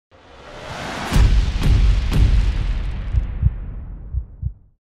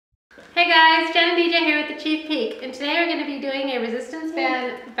Hey guys, Jen and DJ here with the Chief Peak, and today we're going to be doing a resistance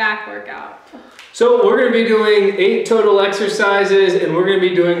band back workout. So we're going to be doing 8 total exercises, and we're going to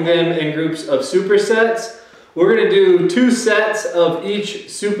be doing them in groups of supersets. We're going to do 2 sets of each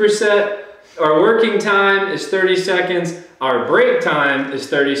superset. Our working time is 30 seconds, our break time is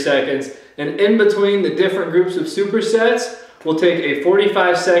 30 seconds, and in between the different groups of supersets, we'll take a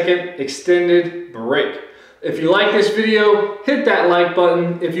 45-second extended break. If you like this video, hit that like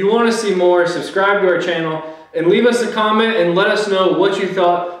button. If you want to see more, subscribe to our channel and leave us a comment and let us know what you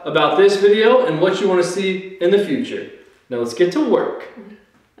thought about this video and what you want to see in the future. Now let's get to work.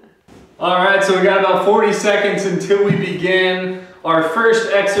 Alright, so we got about 40 seconds until we begin. Our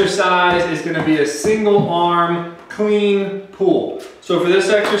first exercise is going to be a single arm clean pull. So for this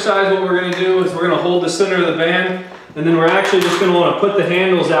exercise, what we're going to do is we're going to hold the center of the band, and then we're actually just going to want to put the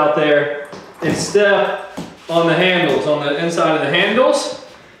handles out there and step on the handles, on the inside of the handles,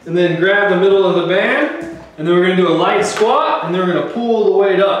 and then grab the middle of the band, and then we're going to do a light squat, and then we're going to pull the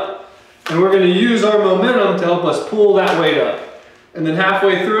weight up. And we're going to use our momentum to help us pull that weight up. And then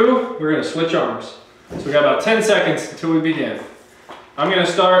halfway through, we're going to switch arms. So we got about 10 seconds until we begin. I'm going to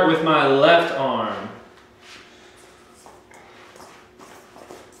start with my left arm.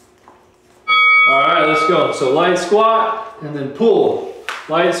 All right, let's go. So light squat, and then pull.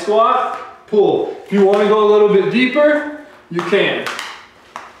 Light squat, pull. If you want to go a little bit deeper, you can.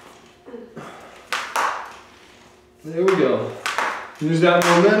 There we go. Use that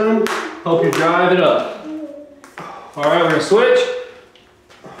momentum, help you drive it up. All right, we're going to switch.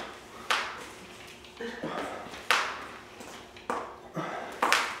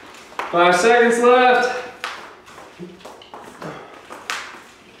 Five seconds left.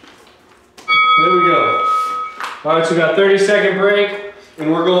 There we go. All right, so we got 30-second break. And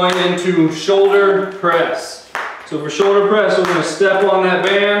we're going into shoulder press. So for shoulder press, we're going to step on that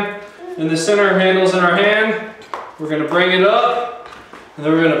band in the center, handles in our hand. We're going to bring it up, and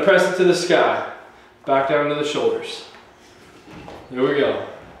then we're going to press it to the sky. Back down to the shoulders. There we go.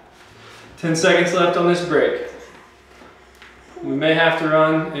 10 seconds left on this break. We may have to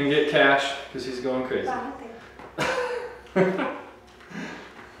run and get Cash because he's going crazy. All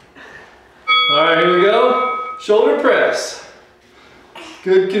right, here we go. Shoulder press.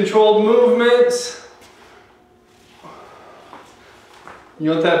 Good controlled movements.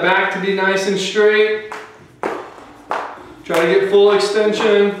 You want that back to be nice and straight. Try to get full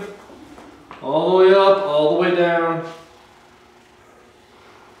extension. All the way up, all the way down.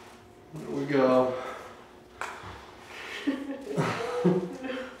 There we go.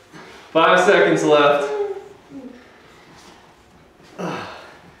 5 seconds left.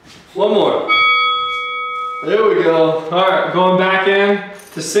 One more. There we go. All right, going back in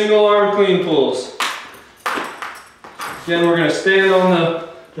to single arm clean pulls. Again, we're going to stand on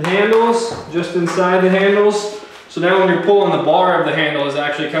the handles, just inside the handles. So now when you're pulling, the bar of the handle is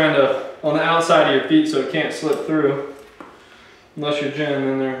actually kind of on the outside of your feet so it can't slip through. Unless you're Jen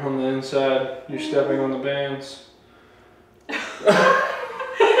and they're on the inside, you're stepping on the bands. Whatever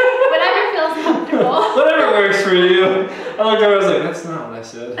feels comfortable. Whatever works for you. I looked over, I was like, that's not what I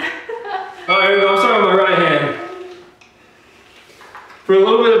said. All right, here we go. I'm starting with my right hand. For a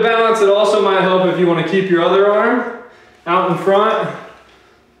little bit of balance, it also might help if you want to keep your other arm out in front,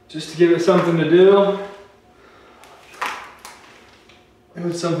 just to give it something to do.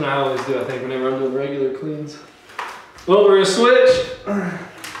 It's something I always do, I think, whenever I'm doing regular cleans. Well, we're going to switch.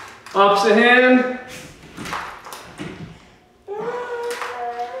 Opposite hand.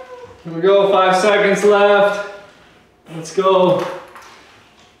 Here we go, 5 seconds left. Let's go.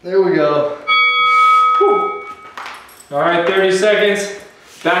 There we go. Whew. All right, 30 seconds.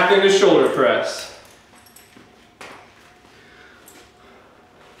 Back into shoulder press.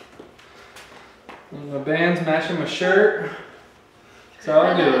 And my band's matching my shirt. That's how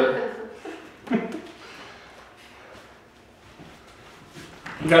I do it.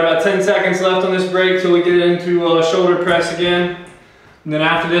 We got about 10 seconds left on this break till we get into shoulder press again. And then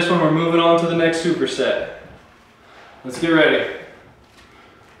after this one, we're moving on to the next superset. Let's get ready.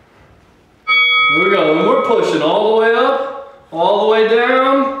 Here we go, and we're pushing all the way up, all the way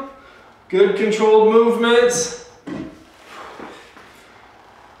down. Good controlled movements.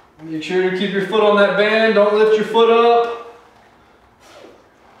 Make sure to keep your foot on that band, don't lift your foot up.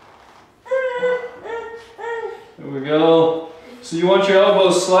 There we go. So you want your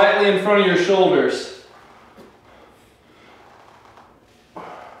elbows slightly in front of your shoulders.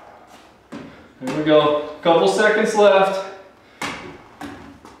 There we go, couple seconds left.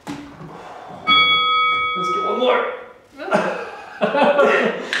 Let's get one more.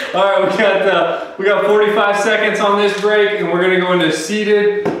 All right, we got 45 seconds on this break, and we're gonna go into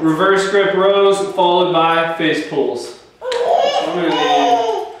seated reverse grip rows followed by face pulls. So I'm gonna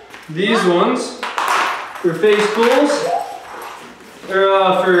need these ones for face pulls.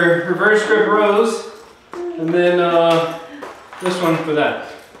 They're for reverse grip rows, and then this one for that.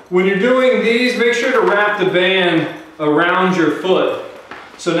 When you're doing these, make sure to wrap the band around your foot,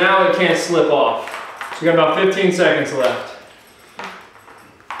 so now it can't slip off. So we got about 15 seconds left.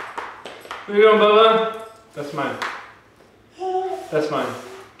 What are you doing, Bubba? That's mine. That's mine.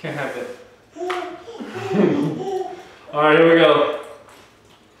 Can't have it. All right, here we go.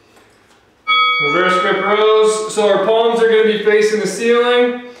 Reverse grip rows. So our palms are going to be facing the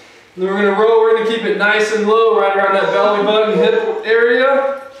ceiling. And then we're going to row. We're going to keep it nice and low, right around that belly button hip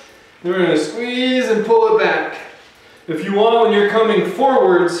area. Then we're going to squeeze and pull it back. If you want, when you're coming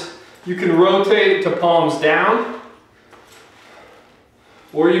forwards, you can rotate to palms down.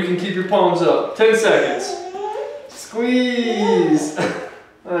 Or you can keep your palms up. 10 seconds. Squeeze. I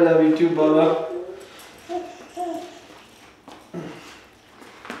love you too, Bubba.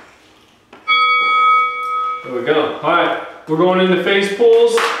 There we go. All right, we're going into face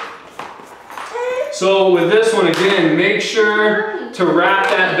pulls. So with this one, again, make sure to wrap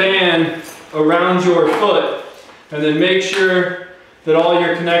that band around your foot. And then make sure that all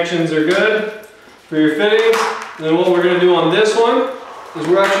your connections are good for your fittings. And then what we're going to do on this one is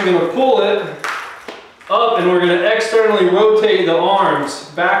we're actually going to pull it up, and we're going to externally rotate the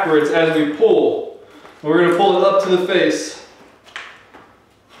arms backwards as we pull. We're going to pull it up to the face.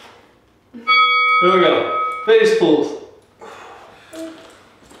 Here we go. Face pulls.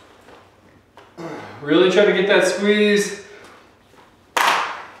 Really try to get that squeeze.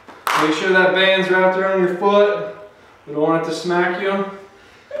 Make sure that band's wrapped around your foot. We don't want it to smack you,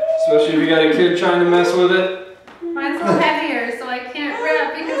 especially if you got a kid trying to mess with it. Mine's a little heavier, so I can't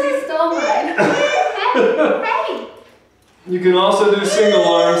wrap because he stole mine. Hey! You can also do single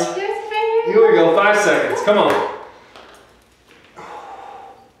arms. Here we go, 5 seconds. Come on.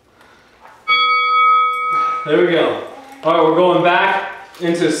 There we go. All right, we're going back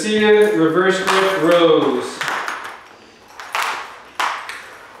into seated reverse grip rows.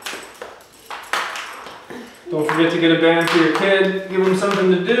 Don't forget to get a band for your kid. Give him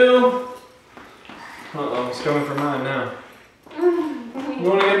something to do. Uh-oh, he's coming for mine now. You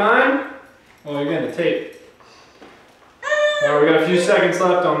want to get mine? Oh, you're getting the tape. All right, we got a few seconds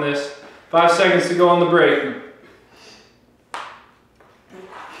left on this. 5 seconds to go on the break.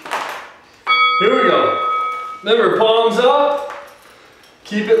 Here we go. Remember, palms up.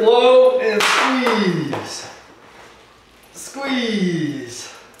 Keep it low and squeeze.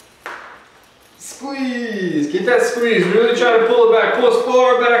 Squeeze. Squeeze. Get that squeeze. Really try to pull it back. Pull as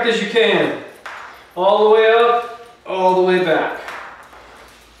far back as you can. All the way up, all the way back.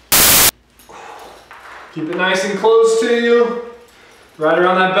 Keep it nice and close to you. Right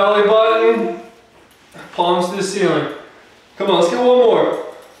around that belly button. Palms to the ceiling. Come on, let's get one more.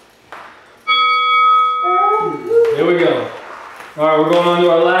 Here we go. All right, we're going on to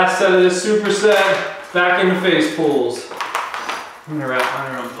our last set of this superset. Back into face pulls. I'm gonna wrap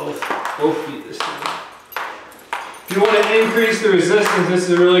mine around both feet this time. If you want to increase the resistance, this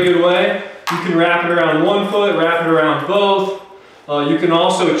is a really good way. You can wrap it around one foot, wrap it around both. You can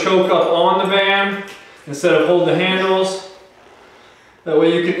also choke up on the band instead of hold the handles. That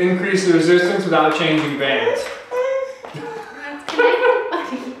way you can increase the resistance without changing bands.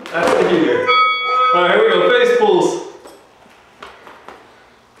 That's the heater. All right, here we go, face pulls.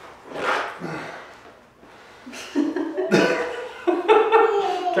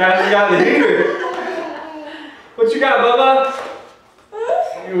 Cash got the heater. What you got, Bubba?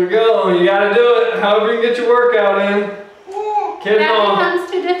 Here we go. You gotta do it. However you can get your workout in. If that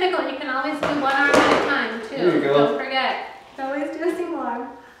becomes too difficult, you can always do one arm at a time too. There you go. Don't forget. Always do a single arm.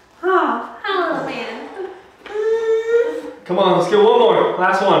 Oh, hello, man. Come on, let's get one more.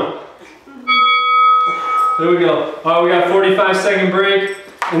 Last one. There we go. All right, we got a 45-second break,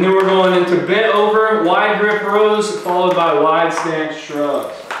 and then we're going into bent over, wide grip rows, followed by wide stance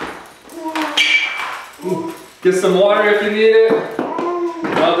shrugs. Ooh. Get some water if you need it.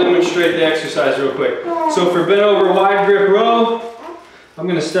 I'll demonstrate the exercise real quick. So for bent over wide grip row, I'm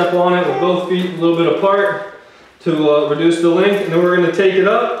going to step on it with both feet a little bit apart to reduce the length, and then we're going to take it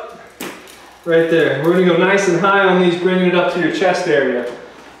up right there. We're going to go nice and high on these, bringing it up to your chest area.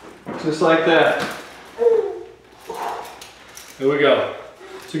 Just like that. There we go.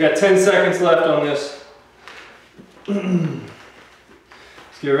 So we got 10 seconds left on this. Let's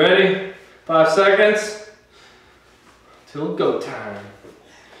get ready. 5 seconds till go time.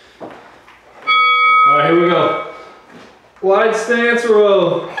 All right, here we go. Wide stance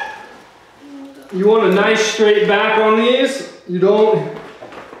row. You want a nice straight back on these. You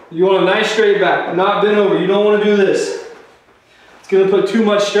want a nice straight back, not bent over. You don't want to do this. It's going to put too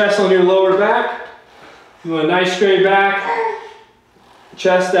much stress on your lower back. You want a nice straight back,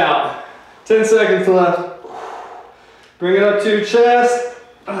 chest out. 10 seconds left. Bring it up to your chest.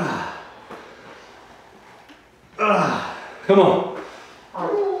 Come on.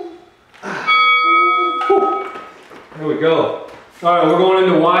 There we go. All right, we're going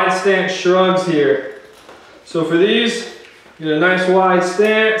into wide stance shrugs here. So for these, get a nice wide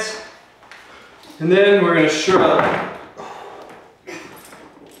stance, and then we're gonna shrug.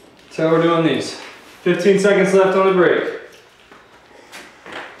 That's how we're doing these. 15 seconds left on the break.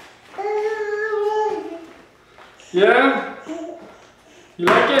 Yeah? You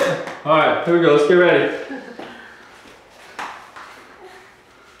like it? All right, here we go, let's get ready.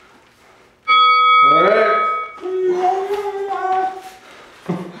 All right.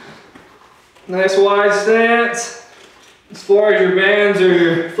 Nice wide stance. As far as your bands or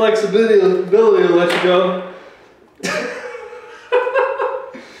your flexibility will let you go.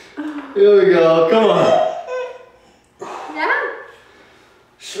 Here we go, come on. Yeah.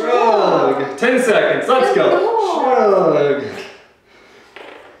 Shrug. 10 seconds, let's go. Shrug.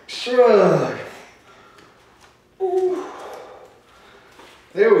 Shrug.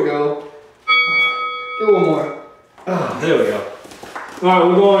 There we go. Get one more. Oh, there we go. All right,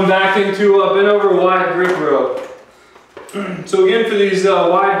 we're going back into bent over wide grip row. So again, for these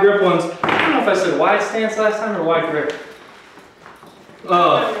wide grip ones, I don't know if I said wide stance last time or wide grip.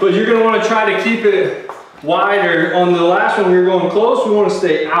 But you're gonna wanna try to keep it wider. On the last one, we were going close. We wanna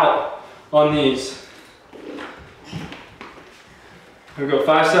stay out on these. Here we go,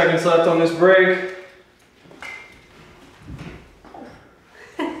 5 seconds left on this break.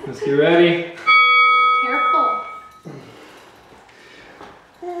 Let's get ready. Careful.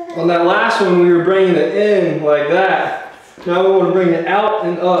 On that last one, we were bringing it in like that. Now we want to bring it out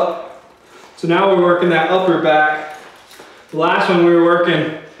and up. So now we're working that upper back. The last one we were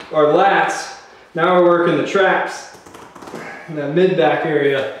working our lats. Now we're working the traps in that mid back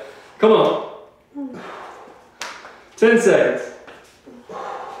area. Come on. 10 seconds.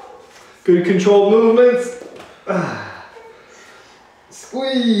 Good controlled movements.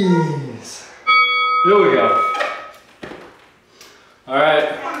 Squeeze. There we go. All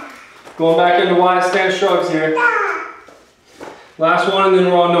right. Going back into wide stance shrugs here. Last one, and then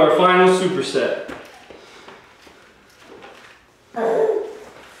we're on to our final superset.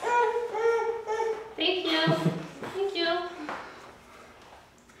 Thank you. Thank you.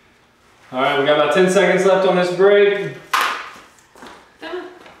 All right, we got about 10 seconds left on this break.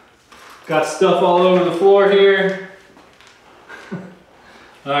 Got stuff all over the floor here. All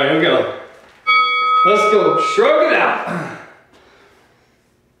right, here we go. Let's go. Shrug it out.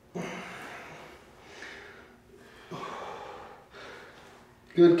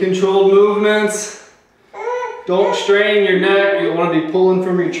 Good controlled movements. Don't strain your neck. You want to be pulling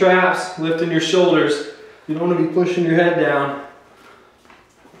from your traps, lifting your shoulders. You don't want to be pushing your head down.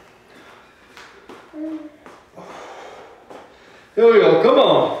 Here we go, come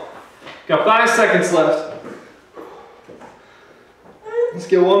on. Got 5 seconds left. Let's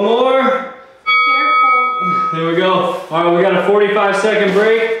get one more. Careful. There we go. All right, we got a 45-second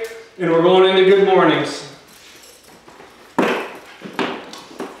break, and we're going into good mornings.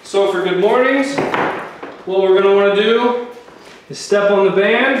 So for good mornings, what we're going to want to do is step on the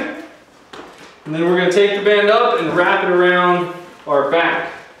band, and then we're going to take the band up and wrap it around our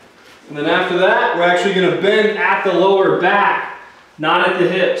back. And then after that, we're actually going to bend at the lower back, not at the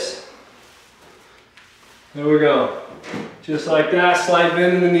hips. There we go. Just like that, slight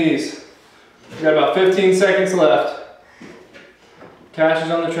bend in the knees. We got about 15 seconds left. Cash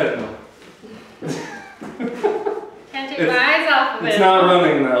is on the treadmill. Can't take my eyes off of it. It's not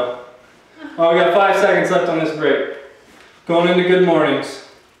running though. Oh, we got 5 seconds left on this break. Going into good mornings.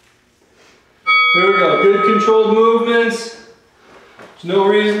 Here we go. Good controlled movements. There's no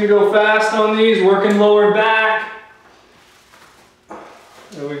reason to go fast on these. Working lower back.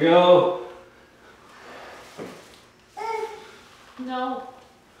 There we go. No.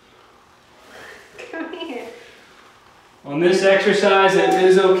 Come here. On this exercise, it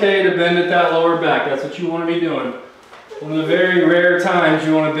is okay to bend at that lower back. That's what you want to be doing. One of the very rare times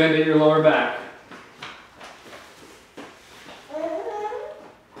you want to bend at your lower back.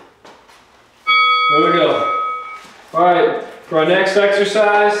 There we go. All right, for our next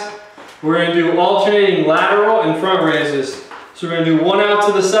exercise, we're going to do alternating lateral and front raises. So we're going to do one out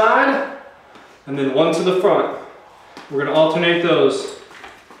to the side, and then one to the front. We're going to alternate those.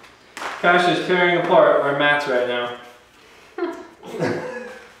 Cash is tearing apart our mats right now.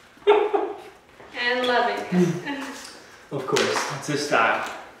 Of course, it's his style.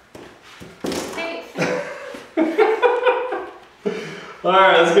 Hey.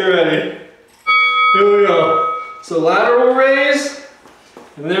 Alright, let's get ready. Here we go. So lateral raise,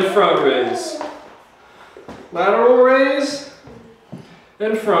 and then front raise. Lateral raise,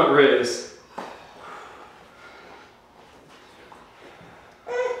 and front raise.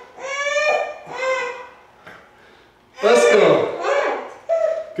 Let's go.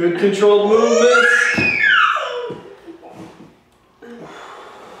 Good controlled movements.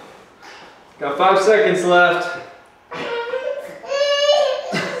 Got 5 seconds left.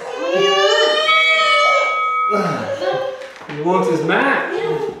 He wants his mat.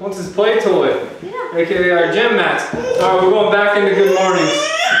 Yeah. Wants his play toy. Yeah. AKA our gym mats. Alright, we're going back into good mornings.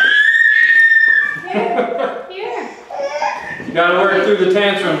 Here. You gotta work through the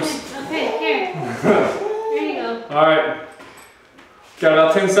tantrums. Okay, here. There you go. Alright. Got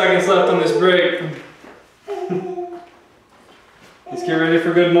about 10 seconds left on this break. Let's get ready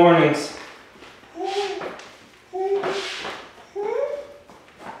for good mornings.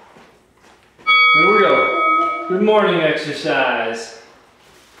 Here we go. Good morning exercise.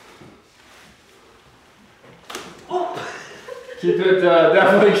 Keep it,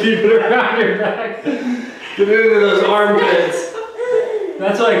 definitely keep it around your back. Get into those armpits.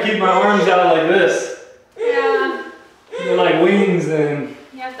 That's why I keep my arms out like this. Yeah. They're like wings then.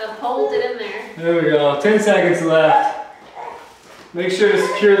 You have to hold it in there. There we go. 10 seconds left. Make sure to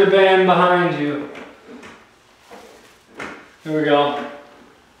secure the band behind you. Here we go.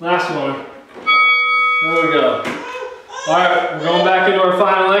 Last one. There we go. Alright, we're going back into our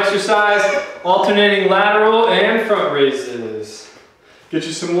final exercise, alternating lateral and front raises. Get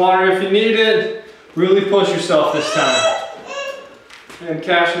you some water if you need it. Really push yourself this time. And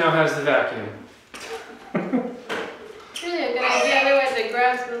Cash now has the vacuum. It's really a good idea, otherwise it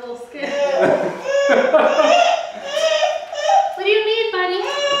grabs the little skin. What do you need, buddy?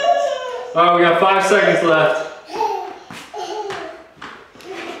 Alright, we got 5 seconds left.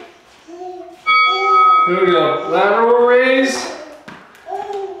 Here we go. Lateral raise,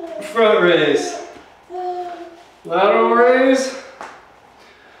 front raise. Lateral raise,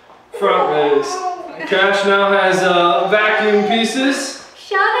 front raise. Cash now has vacuum pieces.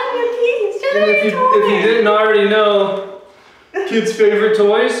 Shout out your keys. Shout out And if you didn't already know, kids' favorite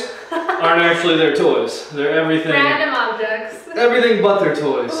toys aren't actually their toys. They're everything. Random objects. Everything but their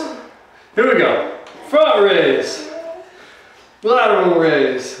toys. Here we go. Front raise. Lateral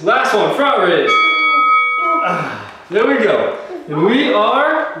raise. Last one, front raise. There we go. And we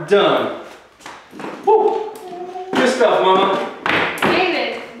are done. Woo. Good stuff, Mama. Made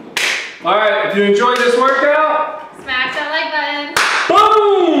it. Alright, if you enjoyed this workout, Smash that like button.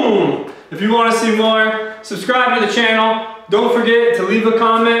 boom! If you want to see more, subscribe to the channel. Don't forget to leave a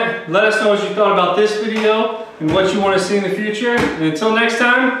comment. Let us know what you thought about this video and what you want to see in the future. And until next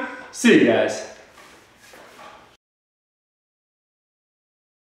time, see you guys.